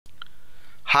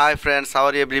Hi friends, how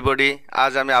are everybody.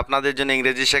 আজ আমি আপনাদের জন্য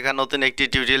ইংরেজি শেখার নতুন একটি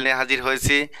টিউটোরিয়াল নিয়ে হাজির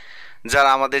হয়েছি।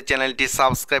 যারা আমাদের চ্যানেলটি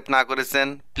সাবস্ক্রাইব না করেছেন,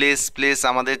 প্লিজ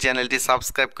আমাদের চ্যানেলটি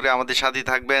সাবস্ক্রাইব করে আমাদের সাথেই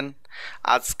থাকবেন।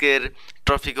 আজকের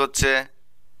টপিক হচ্ছে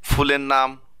ফুলের নাম,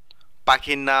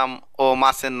 পাখির নাম ও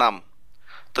মাছের নাম।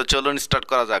 তো চলুন স্টার্ট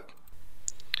করা যাক।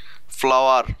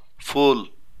 ফ্লাওয়ার, ফুল।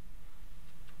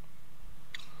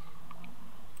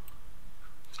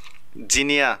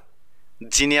 জিনিয়া,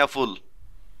 জিনিয়া ফুল।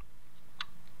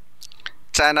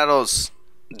 চায়না রোজ,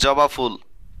 জবা ফুল।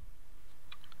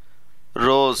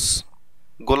 রোজ,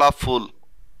 গোলাপ ফুল।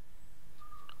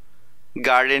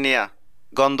 গার্ডেনিয়া,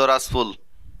 গন্ধরাজ ফুল।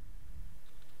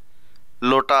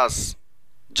 লোটাস,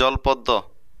 জলপদ্ম।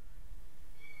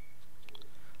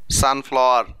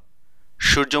 সানফ্লাওয়ার,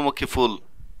 সূর্যমুখী ফুল।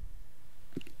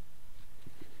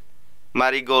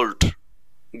 ম্যারিগোল্ড,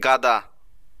 গাঁদা।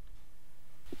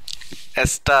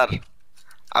 এস্টার,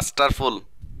 আস্টার ফুল।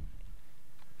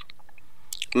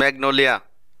 ম্যাগনোলিয়া,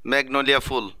 ম্যাগনোলিয়া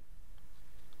ফুল।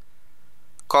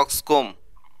 কক্সকোম,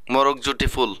 মোরগজুটি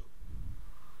ফুল।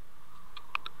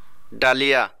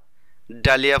 ডালিয়া,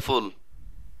 ডালিয়া ফুল।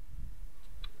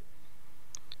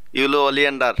 ইউলো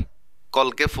ওলিয়েন্ডার,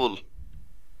 কলকে ফুল।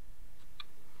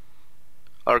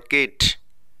 Orchid,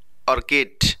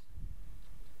 orchid.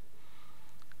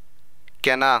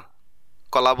 কেনা,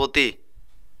 কলাবতী।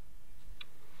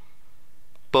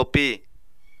 Poppy,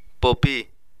 poppy.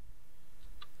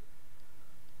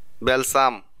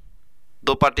 বেলসাম,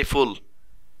 দোপাটি ফুল।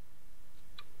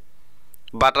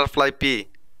 বাটারফ্লাই পি,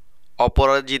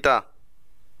 অপরাজিতা।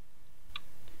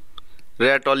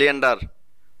 রেড ওলিয়েন্ডার,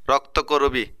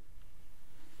 রক্তকরবী।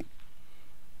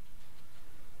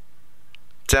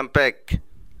 চ্যাম্পেক,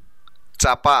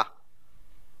 চাপা।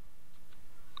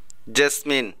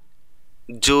 জেসমিন,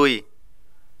 জুই।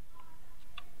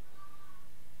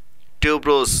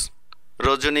 টিউবরোজ,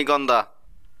 রজনীগন্ধা।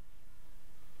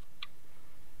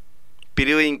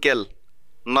 পিরিউইঙ্কেল,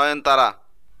 নয়নতারা।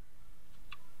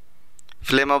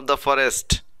 Flame of the forest,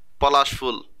 Palash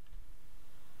full.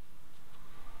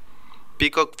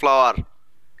 Peacock flower,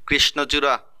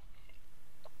 কৃষ্ণচূড়া।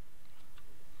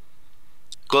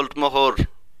 গোল্ডমোহর,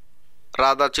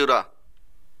 রাধাচূড়া।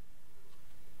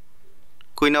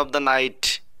 Queen of the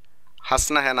night,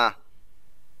 Hasna Hena.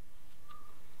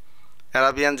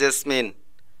 Arabian jasmine,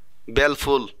 bell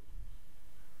full.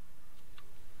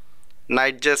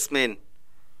 Night jasmine,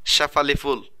 Shefali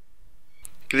ফুল।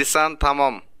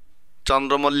 ক্রিসান্থামম,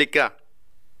 চন্দ্রমল্লিকা।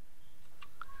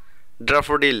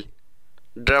 Daffodil,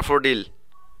 daffodil.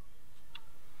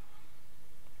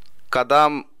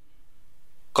 কদম,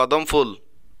 কদম ফুল।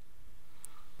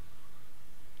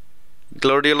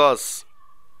 গ্লোডিওলাস,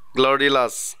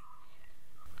 গ্লোডিওলাস।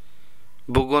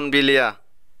 বুগনভিলিয়া,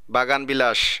 বাগান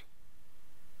বিলাস।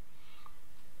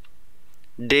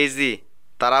 Daisy,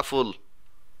 তারা ফুল।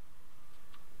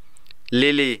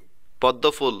 Lily,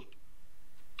 পদ্ম ফুল।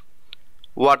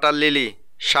 ওয়াটার লিলি,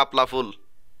 শাপলা ফুল।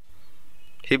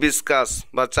 Hibiscus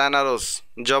বা চায়না রোজ,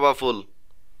 জবা ফুল।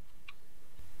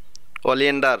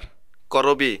 ওলিয়েন্ডার,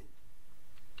 করবী।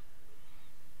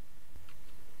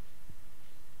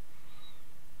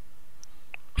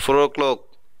 ফোরক্লোক,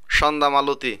 সন্ধ্যা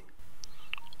মালতী।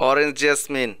 অরেঞ্জ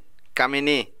জেসমিন,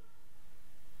 কামিনী।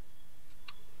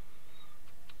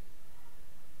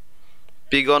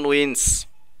 পিগন উইন্স,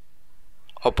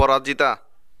 অপরাজিতা।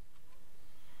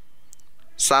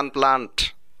 সানপ্লান্ট,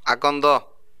 আকন্দ।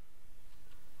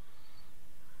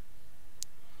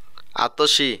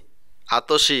 আতসী,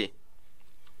 আতসী।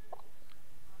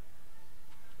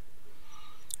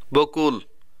 বকুল,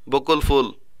 বকুল ফুল।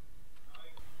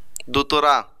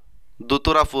 দুতরা,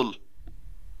 দুতরা ফুল।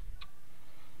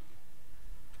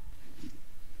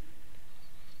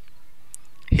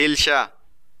 হিলসা,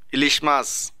 ইলিশ মাছ।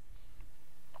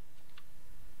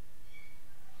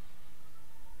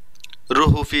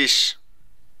 রুহু ফিশ,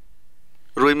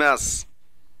 রুই মাছ।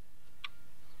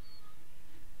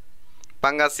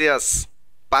 পাঙ্গাসিয়াস,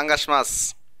 পাঙ্গাস মাছ।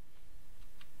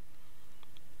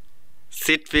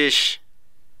 সিট ফিশ,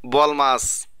 বল মাছ।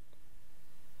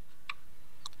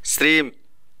 শ্রিম,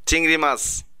 চিংড়ি মাছ।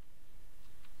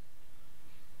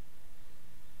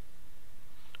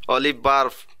 অলিভ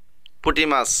বার্ফ, পুঁটি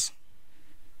মাছ।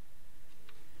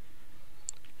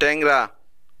 ট্যাংরা,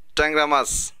 ট্যাংরা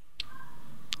মাছ।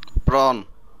 প্রন,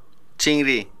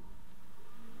 চিংড়ি।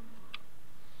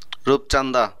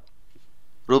 রূপচাঁদা,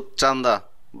 রূপচাঁদা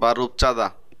বা রূপচাঁদা।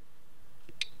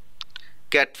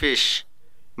 ক্যাটফিশ,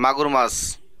 মাগুর মাছ।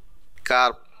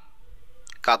 কার্প,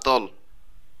 কাতল।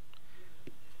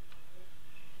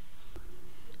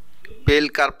 পেল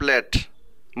কার্পলেট,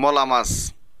 মলা মাছ।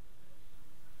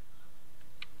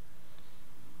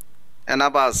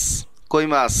 অ্যানাবাস, কই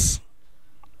মাছ।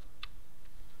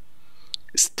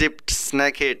 স্টিপড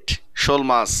স্নেকহেড, শোল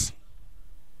মাছ।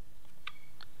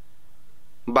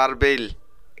 বারবেইল,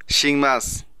 শিং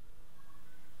মাছ।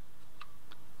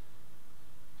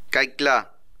 কাইকলা,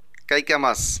 কাইকা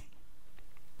মাছ।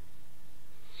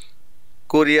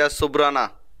 কোরিয়া সুব্রানা,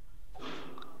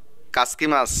 কাসকি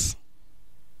মাছ।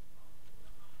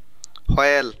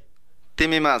 হোয়েল,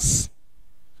 তিমি মাছ।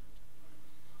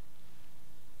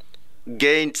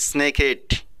 গেইন্ট স্নেকহেড,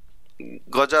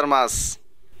 গজার মাছ।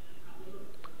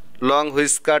 লং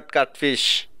হুইস্কার্ড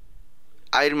কাটফিশ,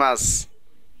 আইর মাছ।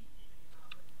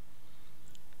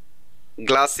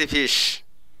 গ্লাসি ফিশ,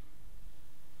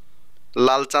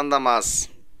 লালচান্দা মাছ।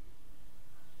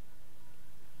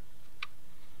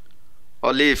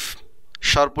 অলিভ,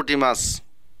 সরপুঁটি মাছ।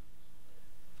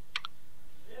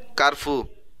 কার্ফু,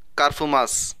 কার্ফু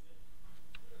মাছ।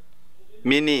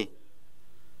 মিনি,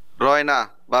 রয়না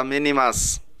বা মিনি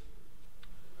মাছ।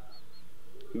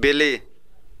 বেলে,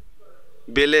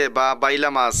 বেলে বা বাইলা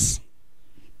মাছ।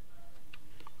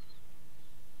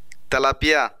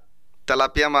 তেলাপিয়া,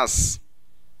 তেলাপিয়া মাছ।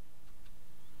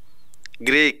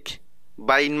 গ্রিক,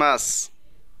 বাইন মাছ।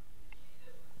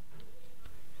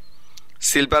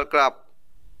 Silver crab,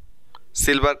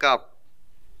 silver cup.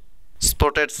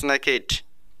 Spotted snakehead,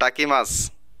 টাকি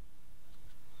মাছ।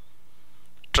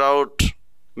 ট্রাউট,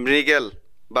 মৃগেল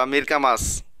বা মিরকা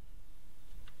মাছ।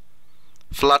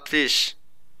 ফ্ল্যাটফিশ,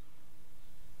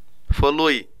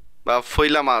 ফলুই বা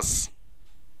ফইলা মাছ।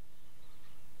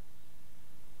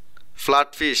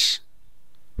 ফ্ল্যাটফিশ,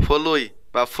 ফলুই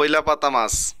বা ফইলা পাতা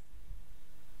মাছ।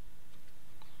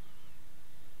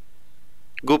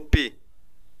 গুপ্পি,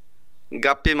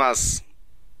 গাপ্পি মাছ।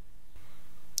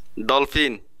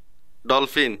 Dolphin,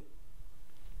 dolphin.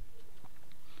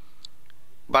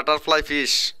 Butterfly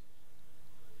fish,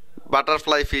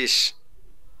 butterfly fish.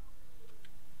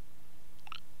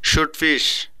 Shoot fish,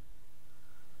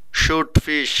 shoot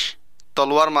fish,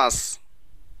 তলোয়ার মাছ।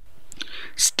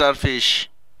 স্টারফিশ,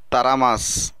 তারা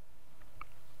মাছ।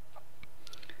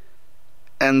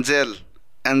 অ্যাঞ্জেল,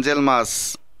 অ্যাঞ্জেল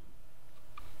মাছ।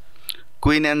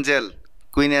 কুইন অ্যাঞ্জেল,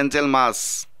 কুইন অ্যাঞ্জেল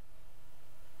মাছ।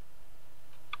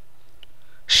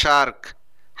 শার্ক,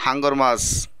 হাঙ্গর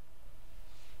মাছ।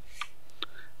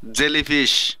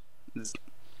 Jellyfish,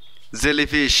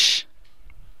 jellyfish,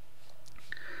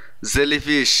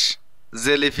 jellyfish,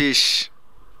 jellyfish.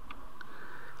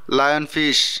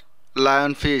 Lionfish,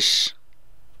 lionfish.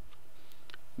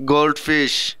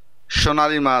 Goldfish,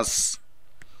 সোনালি মাছ।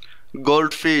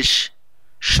 Goldfish,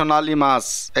 সোনালি মাছ।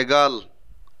 এগল,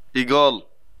 eagle.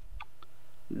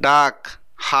 ডাক,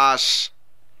 হাঁস।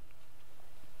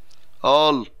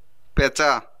 অল,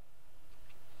 পেঁচা।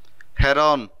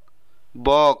 হেরন,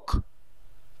 বক।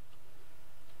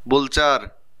 বুলচার,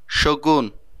 শকুন।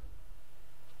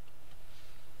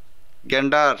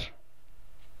 গেন্ডার,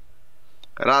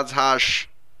 রাজহাঁস।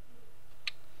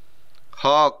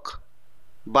 হক,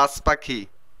 বাজ পাখি।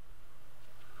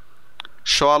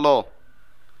 সোয়ালো,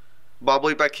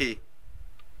 বাবুই পাখি।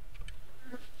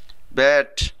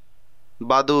 ব্যাট,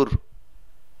 বাদুর।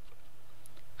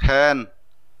 হ্যান,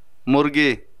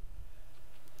 মুরগি।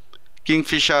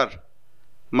 কিংফিশার,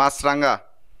 মাছরাঙা।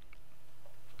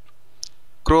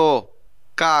 ক্রো,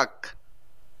 কাক।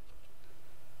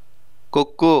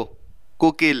 কুক্কু,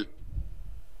 কোকিল।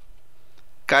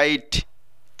 কাইট,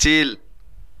 চিল।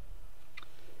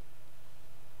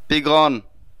 পিগন,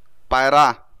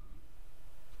 পায়রা।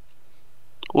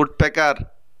 উডপেকার,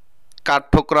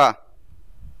 কাঠঠোকরা।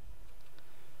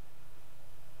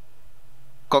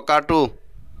 ককাটু,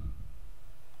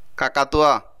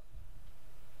 কাকাতুয়া।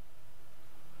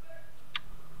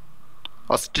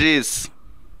 অস্ট্রিচ,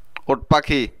 উট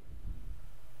পাখি।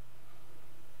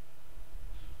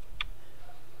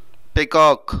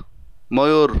 পিকক,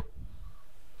 ময়ূর।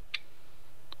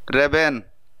 রেবেন,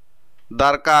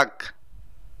 দারকাক।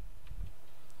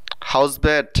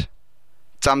 হাউসব্যাট,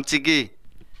 চামচিকি।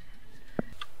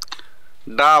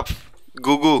 ডাফ,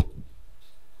 গুগু।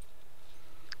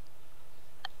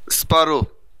 স্পারো,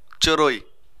 চড়ুই।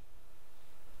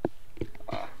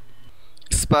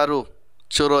 স্পারো,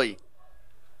 চড়ুই।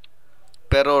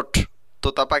 প্যারট,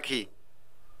 তোতা পাখি।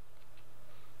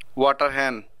 ওয়াটার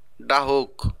হ্যান,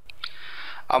 ডাহুক।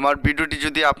 আমার ভিডিওটি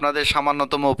যদি আপনাদের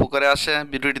সামান্যতম উপকারে আসে,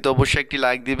 ভিডিওটিতে অবশ্যই একটি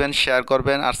লাইক দিবেন, শেয়ার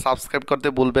করবেন আর সাবস্ক্রাইব করতে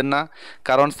ভুলবেন না।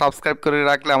 কারণ সাবস্ক্রাইব করে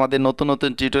রাখলে আমাদের নতুন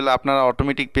নতুন টিউটোরিয়াল আপনারা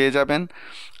অটোমেটিক পেয়ে যাবেন।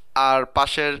 আর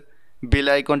পাশের বেল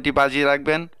আইকনটি বাজিয়ে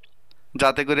রাখবেন,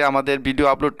 যাতে করে আমাদের ভিডিও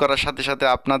আপলোড করার সাথে সাথে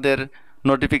আপনাদের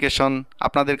নোটিফিকেশন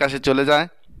আপনাদের কাছে চলে যায়।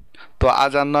 তো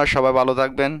আজ আর নয়, সবাই ভালো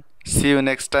থাকবেন। C you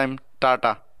next time.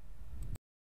 Tata.